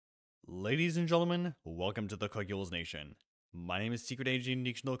Ladies and gentlemen, welcome to the CoculesNation. My name is Secret Agent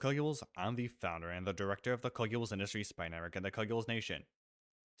Unique Cocules. I'm the founder and the director of the Cocules Industry Spy Network and the CoculesNation.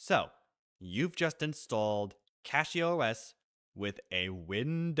 So, you've just installed CachyOS with a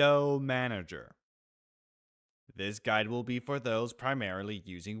window manager. This guide will be for those primarily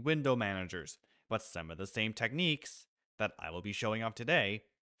using window managers, but some of the same techniques that I will be showing off today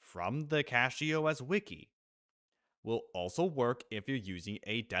from the CachyOS wiki will also work if you're using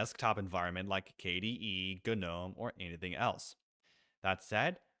a desktop environment like KDE, GNOME, or anything else. That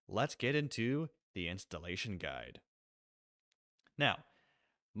said, let's get into the installation guide. Now,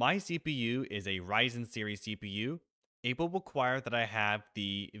 my CPU is a Ryzen series CPU. It will require that I have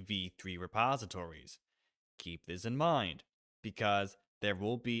the v3 repositories. Keep this in mind, because there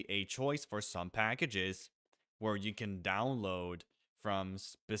will be a choice for some packages where you can download from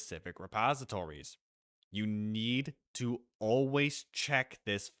specific repositories. You need to always check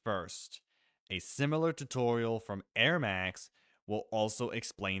this first. A similar tutorial from AirMax will also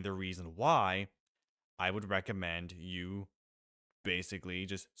explain the reason why. I would recommend you basically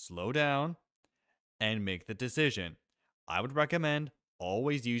just slow down and make the decision. I would recommend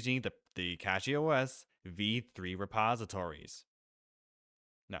always using the CachyOS v3 repositories.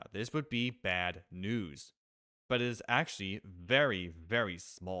 Now, this would be bad news, but it is actually very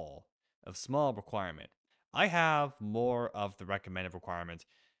small requirement. I have more of the recommended requirements,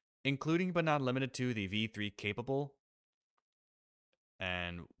 including but not limited to the v3 capable.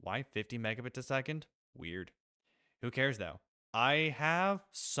 And why 50 megabits a second? Weird. Who cares though? I have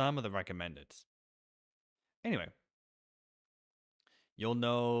some of the recommendeds. Anyway, you'll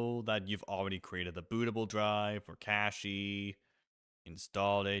know that you've already created the bootable drive for Cachy,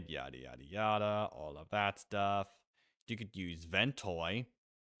 installed it, yada yada yada, all of that stuff. You could use Ventoy,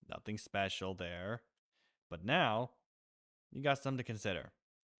 nothing special there. But now, you got something to consider.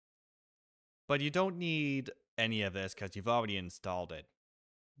 But you don't need any of this because you've already installed it.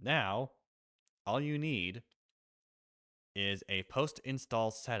 Now, all you need is a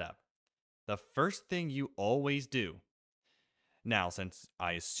post-install setup. The first thing you always do. Now, since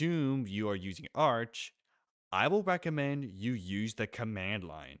I assume you are using Arch, I will recommend you use the command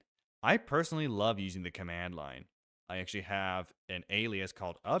line. I personally love using the command line. I actually have an alias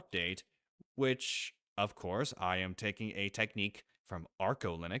called update, which, of course, I am taking a technique from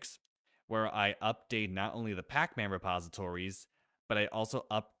Arco Linux, where I update not only the Pacman repositories, but I also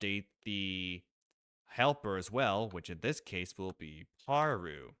update the helper as well, which in this case will be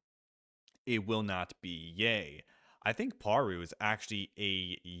Paru. It will not be Yay. I think Paru is actually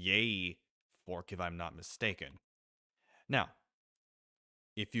a Yay fork if I'm not mistaken. Now,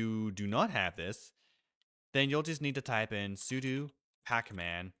 if you do not have this, then you'll just need to type in sudo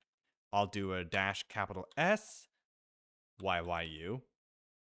pacman. I'll do a -S YYU.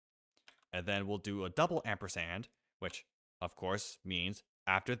 And then we'll do a double ampersand, which of course means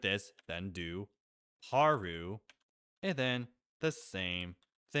after this, then do paru, and then the same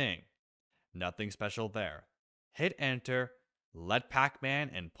thing. Nothing special there. Hit enter, let Pacman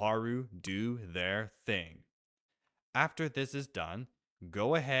and Paru do their thing. After this is done,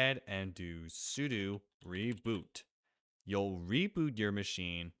 go ahead and do sudo reboot. You'll reboot your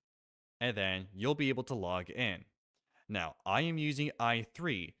machine, and then you'll be able to log in. Now, I am using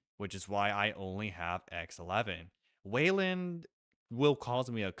i3, which is why I only have X11. Wayland will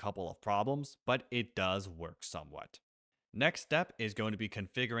cause me a couple of problems, but it does work somewhat. Next step is going to be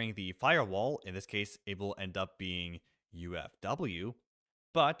configuring the firewall. In this case, it will end up being UFW,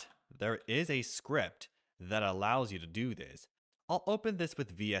 but there is a script that allows you to do this. I'll open this with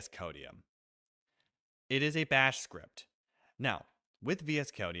VS Codium. It is a bash script. Now, with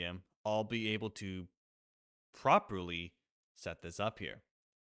VS Codium, I'll be able to properly set this up here.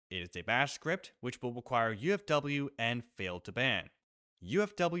 It is a bash script which will require UFW and fail to ban.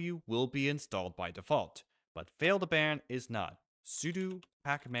 UFW will be installed by default, but fail to ban is not. Sudo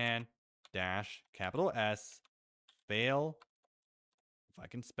pacman -S fail, if I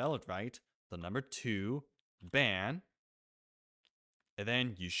can spell it right, the number 2 ban, and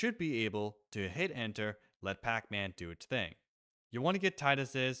then you should be able to hit enter, let pacman do its thing. You want to get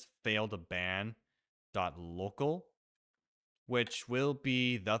Titus's fail to ban .local, which will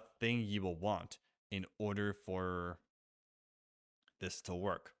be the thing you will want in order for this to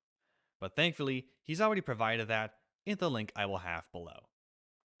work. But thankfully, he's already provided that in the link I will have below.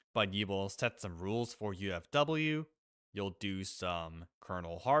 But you will set some rules for UFW. You'll do some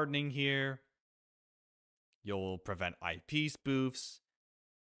kernel hardening here. You'll prevent IP spoofs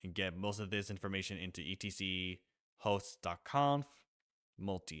and get most of this information into etc hosts.conf,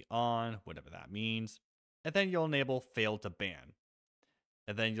 multi-on, whatever that means. And then you'll enable fail to ban.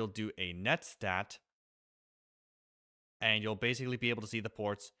 and then you'll do a netstat, and you'll basically be able to see the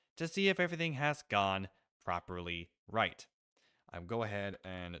ports to see if everything has gone properly right. I'll go ahead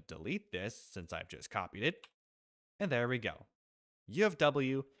and delete this since I've just copied it. And there we go.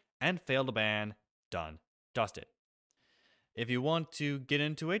 UFW and failed to ban, done, dusted. If you want to get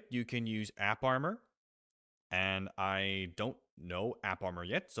into it, you can use AppArmor. And I don't know AppArmor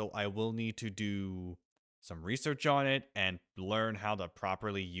yet, so I will need to do some research on it and learn how to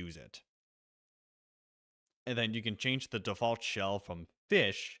properly use it. And then you can change the default shell from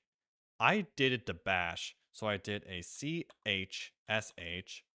fish. I did it to bash, so I did a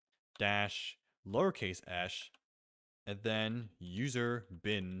CHSH dash lowercase s and then user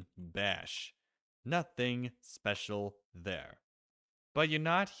bin bash. Nothing special there. But you're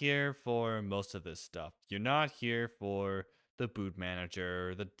not here for most of this stuff. You're not here for the boot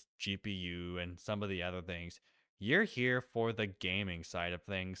manager, the GPU, and some of the other things. You're here for the gaming side of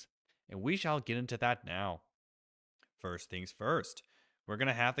things, and we shall get into that now. First things first, we're going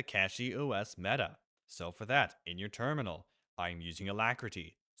to have the CachyOS meta. So for that, in your terminal, I'm using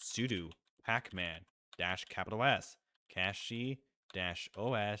Alacrity, sudo pacman -S,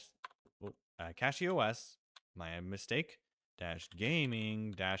 CachyOS, my mistake,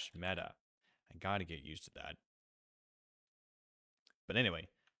 -gaming -meta. I gotta get used to that. But anyway,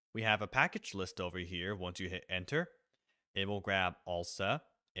 we have a package list over here. Once you hit enter, it will grab ALSA,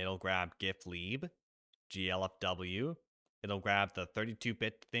 it'll grab giflib, glfw, it'll grab the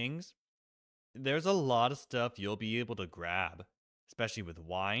 32-bit things. There's a lot of stuff you'll be able to grab, especially with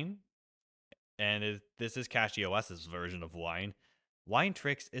Wine. And this is CachyOS's version of Wine. Wine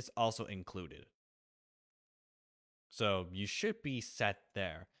Tricks is also included. So you should be set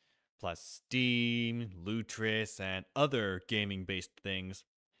there. Plus Steam, Lutris, and other gaming-based things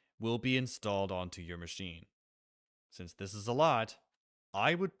will be installed onto your machine. Since this is a lot,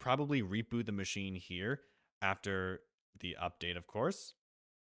 I would probably reboot the machine here after the update, of course.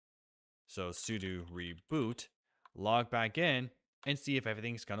 So sudo reboot, log back in, and see if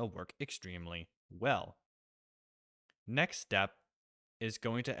everything's going to work extremely well. Next step is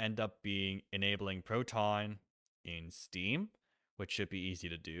going to end up being enabling Proton in Steam, which should be easy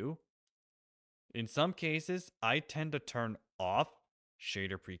to do. In some cases, I tend to turn off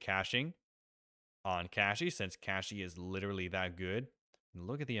shader pre-caching on Cachy, since Cachy is literally that good. And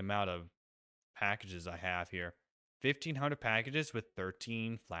look at the amount of packages I have here. 1,500 packages with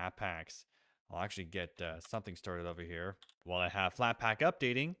 13 Flatpaks. I'll actually get something started over here. While I have Flatpak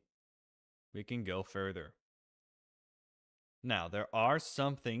updating, we can go further. Now, there are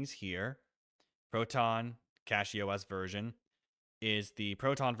some things here. Proton, CachyOS version, is the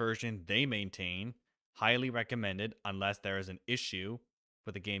Proton version they maintain. Highly recommended unless there is an issue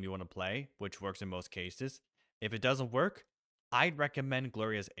with the game you want to play, which works in most cases. If it doesn't work, I'd recommend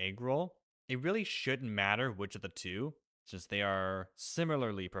Gloria's Egg Roll. It really shouldn't matter which of the two, since they are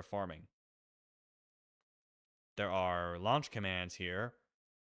similarly performing. There are launch commands here,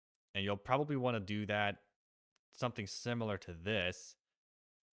 and you'll probably want to do that something similar to this,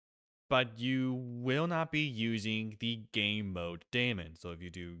 but you will not be using the game mode daemon. So if you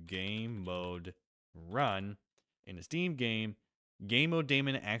do game mode run in a Steam game mode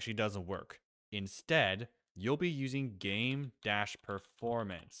daemon actually doesn't work. Instead, you'll be using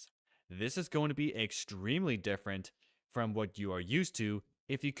game-performance. This is going to be extremely different from what you are used to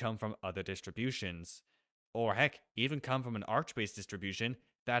if you come from other distributions. Or heck, even come from an Arch-based distribution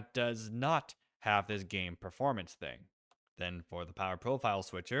that does not have this game performance thing. Then for the power profile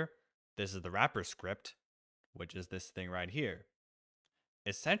switcher, this is the wrapper script, which is this thing right here.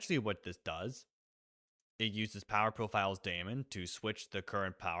 Essentially what this does, it uses power profiles daemon to switch the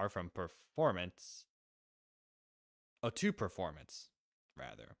current power from performance, to performance,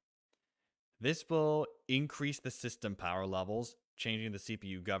 rather. This will increase the system power levels, changing the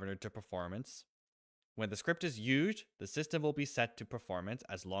CPU governor to performance. When the script is used, the system will be set to performance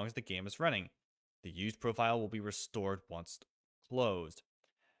as long as the game is running. The used profile will be restored once closed.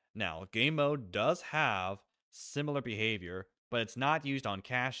 Now, game mode does have similar behavior, but it's not used on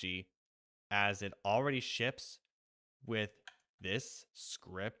Cachy as it already ships with this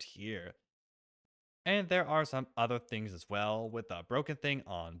script here. And there are some other things as well with the broken thing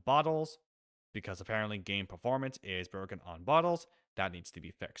on bottles, because apparently game performance is broken on bottles. That needs to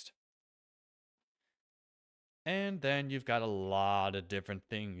be fixed. And then you've got a lot of different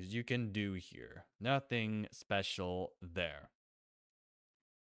things you can do here. Nothing special there.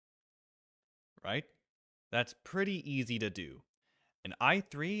 Right? That's pretty easy to do. And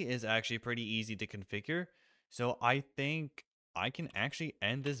i3 is actually pretty easy to configure, so I think I can actually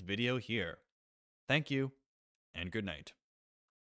end this video here. Thank you, and good night.